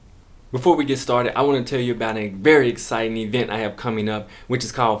Before we get started, I want to tell you about a very exciting event I have coming up, which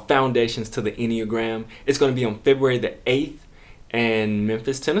is called Foundations to the Enneagram. It's going to be on February the 8th in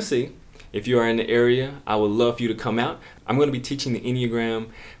Memphis, Tennessee. If you are in the area, I would love for you to come out. I'm going to be teaching the Enneagram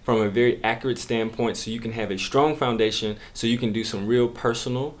from a very accurate standpoint so you can have a strong foundation so you can do some real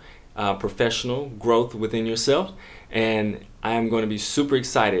personal, professional growth within yourself. And I am going to be super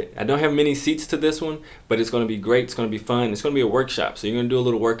excited. I don't have many seats to this one, but it's going to be great. It's going to be fun. It's going to be a workshop. So you're going to do a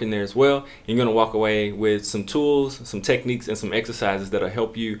little work in there as well. You're going to walk away with some tools, some techniques, and some exercises that'll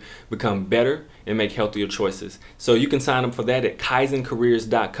help you become better and make healthier choices. So you can sign up for that at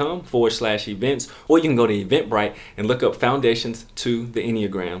kaizencareers.com/events, or you can go to Eventbrite and look up Foundations to the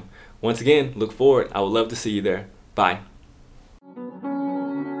Enneagram. Once again, look forward. I would love to see you there. Bye.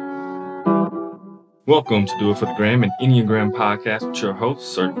 Welcome to Do It for the Gram, an Enneagram podcast with your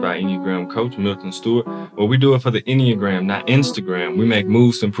host, certified Enneagram coach Milton Stewart, where we do it for the Enneagram, not Instagram. We make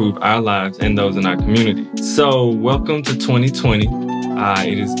moves to improve our lives and those in our community. So welcome to 2020.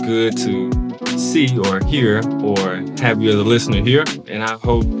 It is good to see or hear or have you as a listener here. And I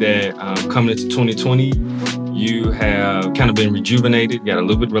hope that coming into 2020, you have kind of been rejuvenated, got a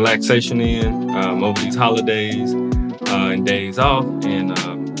little bit of relaxation in over these holidays and days off, and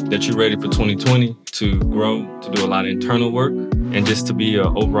that you're ready for 2020 to grow, to do a lot of internal work, and just to be an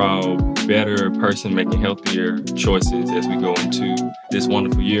overall better person, making healthier choices as we go into this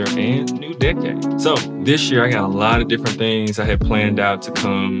wonderful year and new decade. So this year I got a lot of different things I had planned out to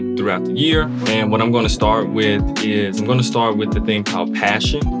come throughout the year. And what I'm going to start with is the thing called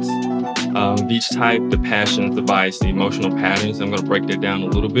passions. Each type, the passions, the vice, the emotional patterns. I'm going to break that down a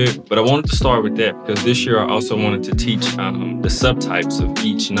little bit. But I wanted to start with that because this year I also wanted to teach the subtypes of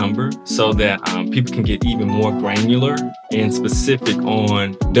each number so that people can get even more granular and specific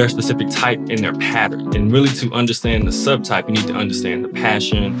on their specific type and their pattern. And really to understand the subtype, you need to understand the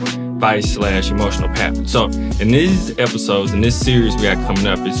passion, vice/emotional pattern. So in these episodes, in this series we got coming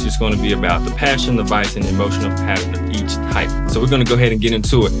up, it's just going to be about the passion, the vice, and the emotional pattern of each type. So we're going to go ahead and get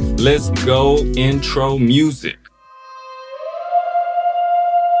into it. Let's go. Intro music.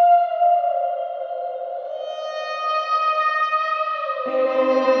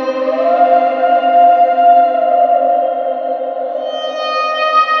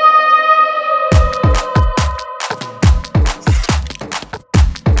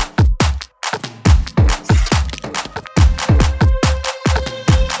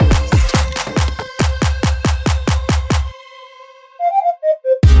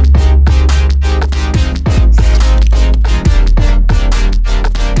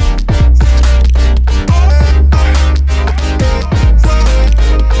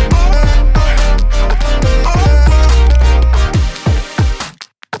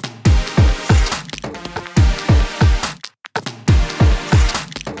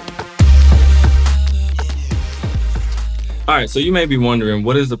 All right, so you may be wondering,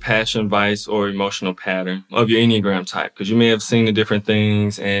 what is the passion, vice, or emotional pattern of your Enneagram type? Because you may have seen the different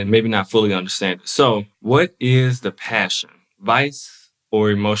things and maybe not fully understand it. So what is the passion, vice,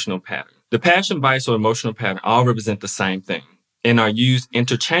 or emotional pattern? The passion, vice, or emotional pattern all represent the same thing and are used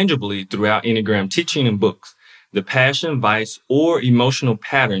interchangeably throughout Enneagram teaching and books. The passion, vice, or emotional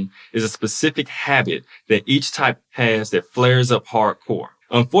pattern is a specific habit that each type has that flares up hardcore.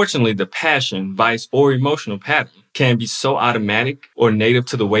 Unfortunately, the passion, vice, or emotional pattern can be so automatic or native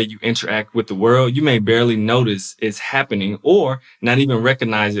to the way you interact with the world, you may barely notice it's happening or not even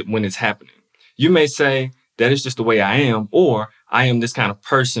recognize it when it's happening. You may say, that is just the way I am, or I am this kind of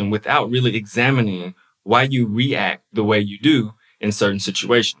person, without really examining why you react the way you do in certain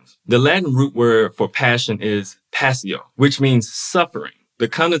situations. The Latin root word for passion is passio, which means suffering. The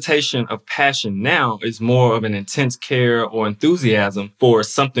connotation of passion now is more of an intense care or enthusiasm for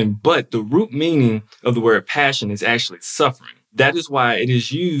something, but the root meaning of the word passion is actually suffering. That is why it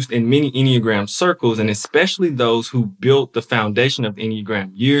is used in many Enneagram circles, and especially those who built the foundation of the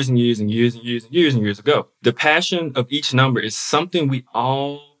Enneagram years and years and years and years and years and years ago. The passion of each number is something we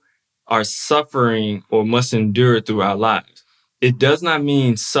all are suffering or must endure through our lives. It does not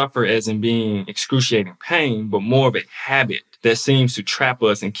mean suffer as in being excruciating pain, but more of a habit that seems to trap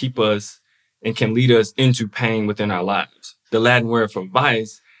us and keep us and can lead us into pain within our lives. The Latin word for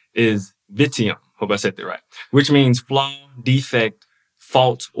vice is vitium, hope I said that right, which means flaw, defect,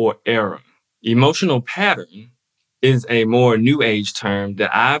 fault, or error. Emotional pattern is a more new age term that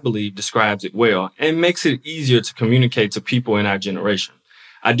I believe describes it well and makes it easier to communicate to people in our generation.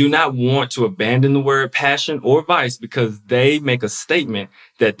 I do not want to abandon the word passion or vice because they make a statement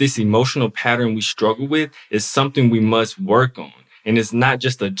that this emotional pattern we struggle with is something we must work on. and it's not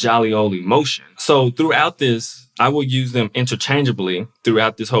just a jolly old emotion. So throughout this, I will use them interchangeably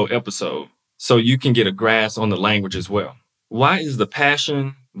throughout this whole episode so you can get a grasp on the language as well. Why is the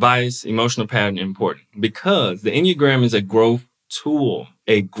passion, vice, emotional pattern important? Because the Enneagram is a growth tool.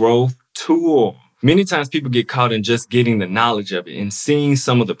 Many times people get caught in just getting the knowledge of it and seeing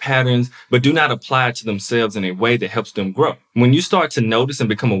some of the patterns, but do not apply it to themselves in a way that helps them grow. When you start to notice and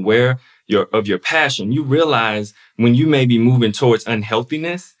become aware of your passion, you realize when you may be moving towards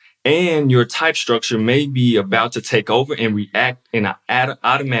unhealthiness and your type structure may be about to take over and react in an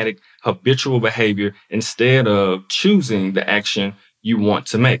automatic habitual behavior instead of choosing the action you want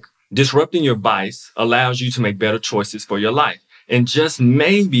to make. Disrupting your vice allows you to make better choices for your life and just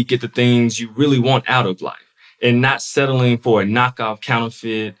maybe get the things you really want out of life and not settling for a knockoff,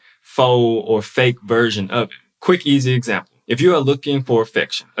 counterfeit, faux, or fake version of it. Quick, easy example. If you are looking for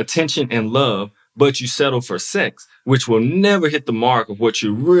affection, attention, and love, but you settle for sex, which will never hit the mark of what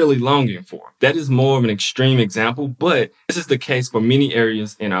you're really longing for. That is more of an extreme example, but this is the case for many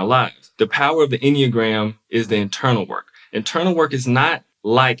areas in our lives. The power of the Enneagram is the internal work. Internal work is not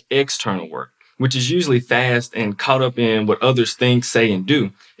like external work, which is usually fast and caught up in what others think, say, and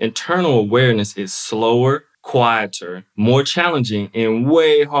do. Internal awareness is slower, quieter, more challenging, and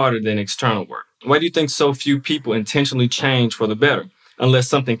way harder than external work. Why do you think so few people intentionally change for the better, unless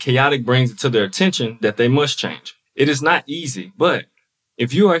something chaotic brings it to their attention that they must change? It is not easy, but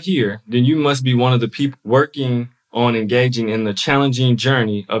if you are here, then you must be one of the people working on engaging in the challenging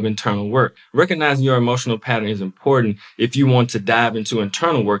journey of internal work. Recognizing your emotional pattern is important if you want to dive into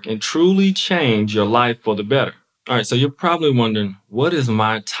internal work and truly change your life for the better. All right, so you're probably wondering, what is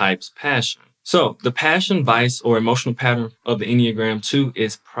my type's passion? So the passion, vice, or emotional pattern of the Enneagram 2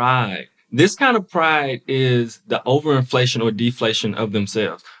 is pride. This kind of pride is the overinflation or deflation of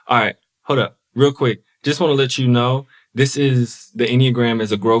themselves. All right, hold up, real quick. Just want to let you know, this is the Enneagram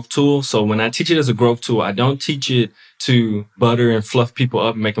as a growth tool. So when I teach it as a growth tool, I don't teach it to butter and fluff people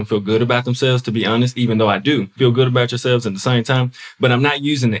up and make them feel good about themselves, to be honest, even though I do feel good about yourselves at the same time. But I'm not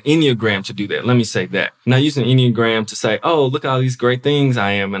using the Enneagram to do that. Let me say that. I'm not using the Enneagram to say, oh, look at all these great things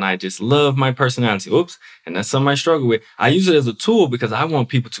I am, and I just love my personality. Oops. And that's something I struggle with. I use it as a tool because I want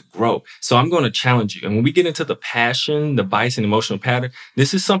people to grow. So I'm going to challenge you. And when we get into the passion, the vice, and emotional pattern,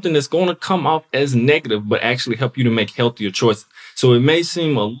 this is something that's going to come off as negative, but actually help you to make healthier choices. So it may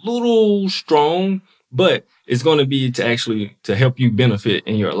seem a little strong, but it's going to be to help you benefit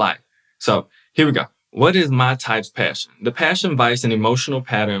in your life. So here we go. What is my type's passion? The passion, vice, and emotional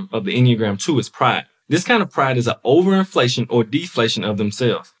pattern of the Enneagram 2 is pride. This kind of pride is an overinflation or deflation of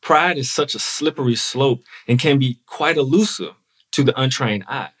themselves. Pride is such a slippery slope and can be quite elusive to the untrained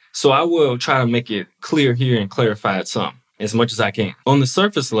eye. So I will try to make it clear here and clarify it some as much as I can. On the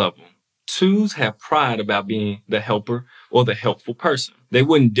surface level, 2s have pride about being the helper or the helpful person. They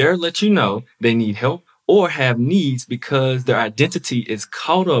wouldn't dare let you know they need help or have needs because their identity is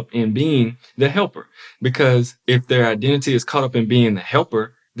caught up in being the helper. Because if their identity is caught up in being the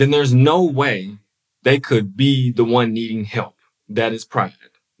helper, then there's no way they could be the one needing help. That is pride.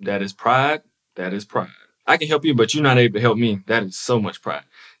 That is pride. That is pride. I can help you, but you're not able to help me. That is so much pride.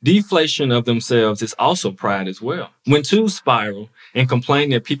 Deflation of themselves is also pride as well. When 2s spiral and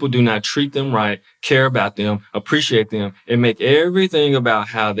complain that people do not treat them right, care about them, appreciate them, and make everything about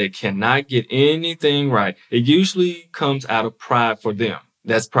how they cannot get anything right, it usually comes out of pride for them.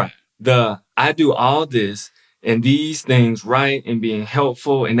 That's pride. I do all this and these things right and being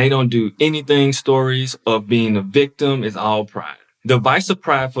helpful, and they don't do anything stories of being a victim is all pride. The vice of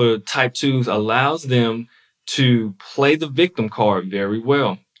pride for type 2s allows them to play the victim card very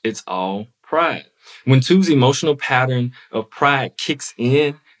well. It's all pride. When 2's emotional pattern of pride kicks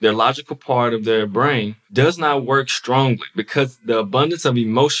in, their logical part of their brain does not work strongly because the abundance of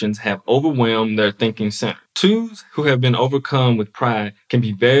emotions have overwhelmed their thinking center. 2s who have been overcome with pride can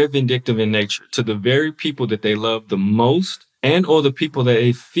be very vindictive in nature to the very people that they love the most and or the people that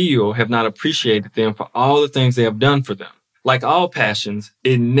they feel have not appreciated them for all the things they have done for them. Like all passions,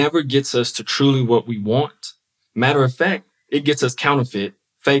 it never gets us to truly what we want. Matter of fact, it gets us counterfeit,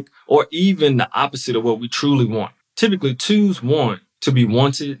 fake, or even the opposite of what we truly want. Typically, 2s want to be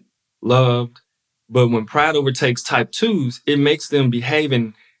wanted, loved, but when pride overtakes type 2s, it makes them behave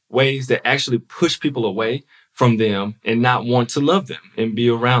in ways that actually push people away from them and not want to love them and be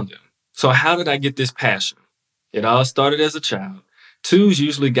around them. So how did I get this passion? It all started as a child. 2s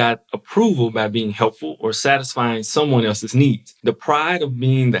usually got approval by being helpful or satisfying someone else's needs. The pride of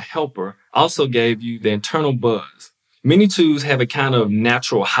being the helper also gave you the internal buzz. Many twos have a kind of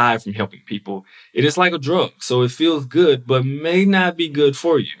natural high from helping people. It is like a drug, so it feels good, but may not be good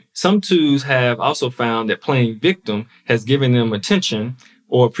for you. Some twos have also found that playing victim has given them attention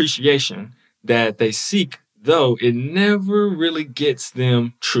or appreciation that they seek, though it never really gets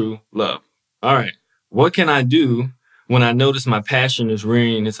them true love. All right, what can I do when I notice my passion is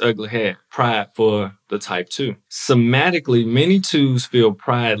rearing its ugly head? Pride for the type 2. Somatically, many twos feel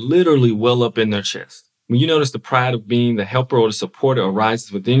pride literally well up in their chest. When you notice the pride of being the helper or the supporter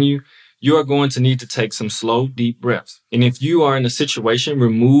arises within you, you are going to need to take some slow, deep breaths. And if you are in a situation,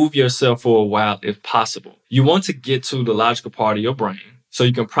 remove yourself for a while if possible. You want to get to the logical part of your brain so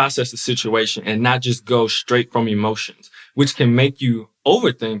you can process the situation and not just go straight from emotions, which can make you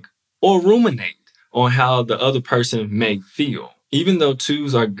overthink or ruminate on how the other person may feel. Even though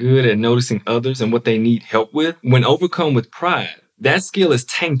twos are good at noticing others and what they need help with, when overcome with pride, that skill is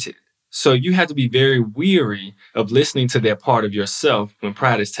tainted. So you have to be very weary of listening to that part of yourself when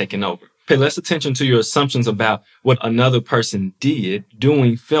pride is taken over. Pay less attention to your assumptions about what another person did,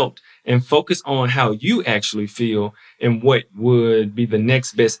 doing, felt, and focus on how you actually feel and what would be the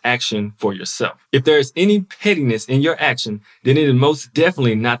next best action for yourself. If there is any pettiness in your action, then it is most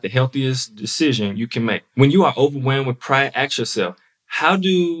definitely not the healthiest decision you can make. When you are overwhelmed with pride, ask yourself, how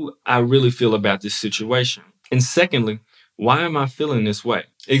do I really feel about this situation? And secondly, why am I feeling this way?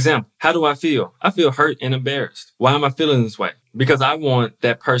 Example, how do I feel? I feel hurt and embarrassed. Why am I feeling this way? Because I want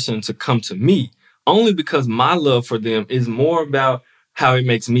that person to come to me, only because my love for them is more about how it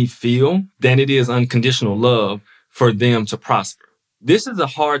makes me feel than it is unconditional love for them to prosper. This is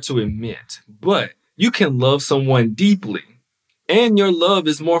hard to admit, but you can love someone deeply, and your love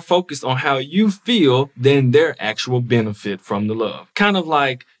is more focused on how you feel than their actual benefit from the love. Kind of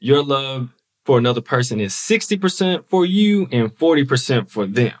like your love for another person is 60% for you and 40% for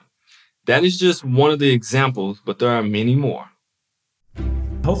them. That is just one of the examples, but there are many more.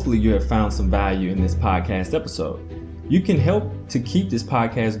 Hopefully you have found some value in this podcast episode. You can help to keep this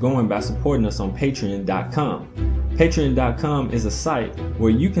podcast going by supporting us on Patreon.com. Patreon.com is a site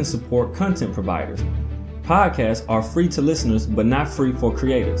where you can support content providers. Podcasts are free to listeners, but not free for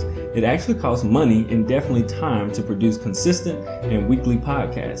creators. It actually costs money and definitely time to produce consistent and weekly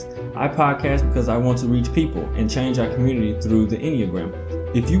podcasts. I podcast because I want to reach people and change our community through the Enneagram.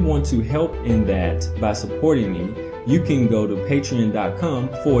 If you want to help in that by supporting me, you can go to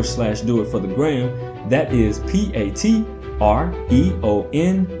patreon.com/doitforthegram. That is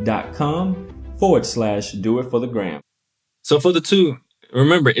patreon.com/doitforthegram. So for the two,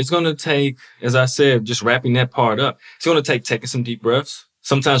 remember, it's going to take, as I said, just wrapping that part up, it's going to take taking some deep breaths,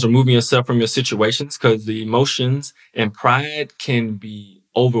 sometimes removing yourself from your situations because the emotions and pride can be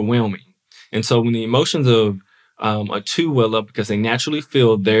overwhelming. And so when the emotions of a two well up because they naturally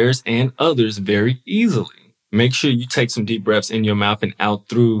feel theirs and others very easily, make sure you take some deep breaths in your mouth and out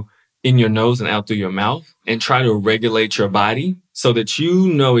through in your nose and out through your mouth and try to regulate your body so that you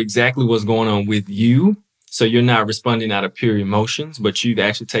know exactly what's going on with you. So you're not responding out of pure emotions, but you've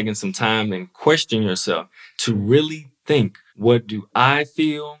actually taken some time and question yourself to really think, what do I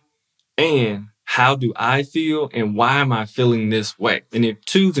feel and how do I feel and why am I feeling this way? And if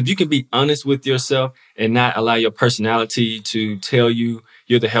you can be honest with yourself and not allow your personality to tell you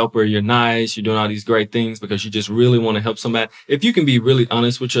you're the helper, you're nice, you're doing all these great things because you just really want to help somebody. If you can be really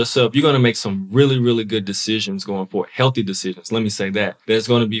honest with yourself, you're going to make some really, really good decisions going forward, healthy decisions. Let me say that. That's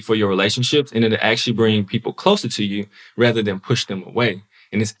going to be for your relationships and it'll actually bring people closer to you rather than push them away.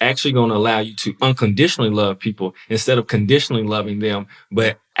 And it's actually going to allow you to unconditionally love people instead of conditionally loving them,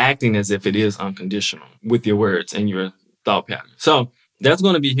 but acting as if it is unconditional with your words and your thought pattern. So that's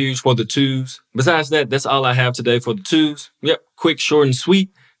going to be huge for the twos. Besides that, that's all I have today for the twos. Yep. Quick, short, and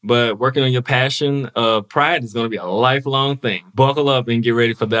sweet. But working on your passion of pride is going to be a lifelong thing. Buckle up and get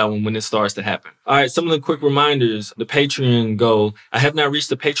ready for that one when it starts to happen. All right, some of the quick reminders. The Patreon goal. I have not reached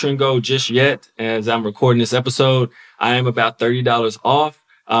the Patreon goal just yet as I'm recording this episode. I am about $30 off.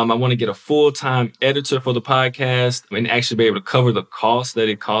 I want to get a full-time editor for the podcast and actually be able to cover the cost that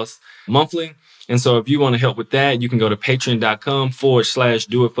it costs monthly. And so if you want to help with that, you can go to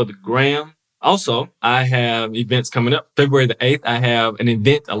patreon.com/doitforthegram. Also, I have events coming up. February the 8th, I have an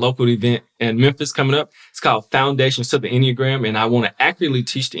event, a local event in Memphis coming up. It's called Foundations to the Enneagram. And I want to accurately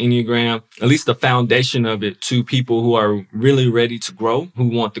teach the Enneagram, at least the foundation of it, to people who are really ready to grow, who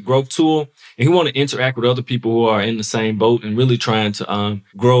want the growth tool, and who want to interact with other people who are in the same boat and really trying to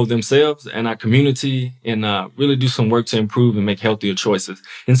grow themselves and our community and really do some work to improve and make healthier choices.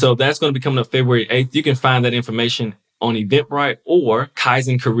 And so that's going to be coming up February 8th. You can find that information on Eventbrite or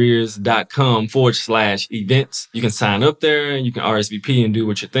kaizencareers.com/events. You can sign up there. You can RSVP and do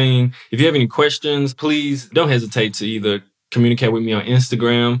what your thing. If you have any questions, please don't hesitate to either communicate with me on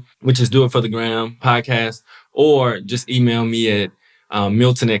Instagram, which is Do It For The Gram podcast, or just email me at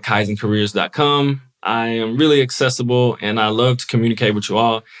milton@kaizencareers.com. I am really accessible and I love to communicate with you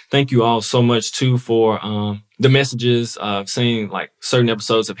all. Thank you all so much too for the messages of saying like certain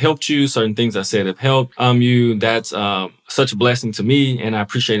episodes have helped you, certain things I said have helped you. That's such a blessing to me and I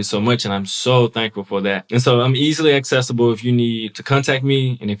appreciate it so much and I'm so thankful for that. And so I'm easily accessible if you need to contact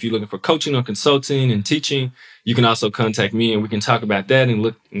me, and if you're looking for coaching or consulting and teaching, you can also contact me and we can talk about that and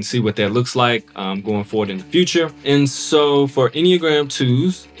look and see what that looks like going forward in the future. And so for Enneagram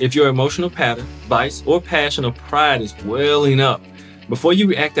 2s, if your emotional pattern, vice, or passion or pride is welling up, before you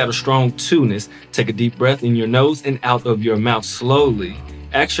react out of strong 2ness, take a deep breath in your nose and out of your mouth slowly.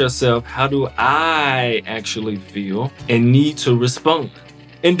 Ask yourself, how do I actually feel and need to respond?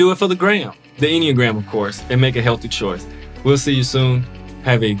 And do it for the gram, the Enneagram, of course, and make a healthy choice. We'll see you soon.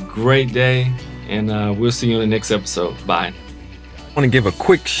 Have a great day. And we'll see you in the next episode. Bye. I want to give a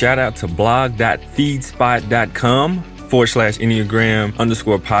quick shout out to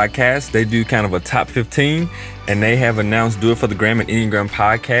blog.feedspot.com/Enneagram_podcast. They do kind of a top 15 and they have announced Do It For The Gram and Enneagram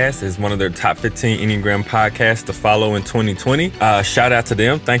podcast as one of their top 15 Enneagram podcasts to follow in 2020. Shout out to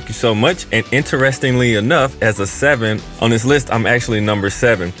them. Thank you so much. And interestingly enough, as a 7 on this list, I'm actually number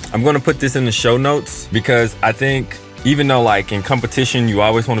 7. I'm going to put this in the show notes because I think even though like in competition, you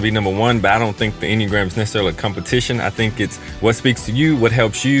always want to be number 1, but I don't think the Enneagram is necessarily a competition. I think it's what speaks to you, what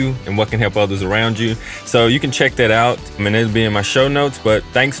helps you, and what can help others around you. So you can check that out. I mean, it'll be in my show notes, but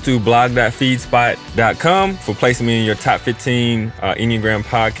thanks to blog.feedspot.com for placing me in your top 15 Enneagram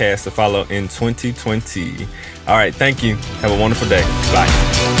podcasts to follow in 2020. All right. Thank you. Have a wonderful day. Bye.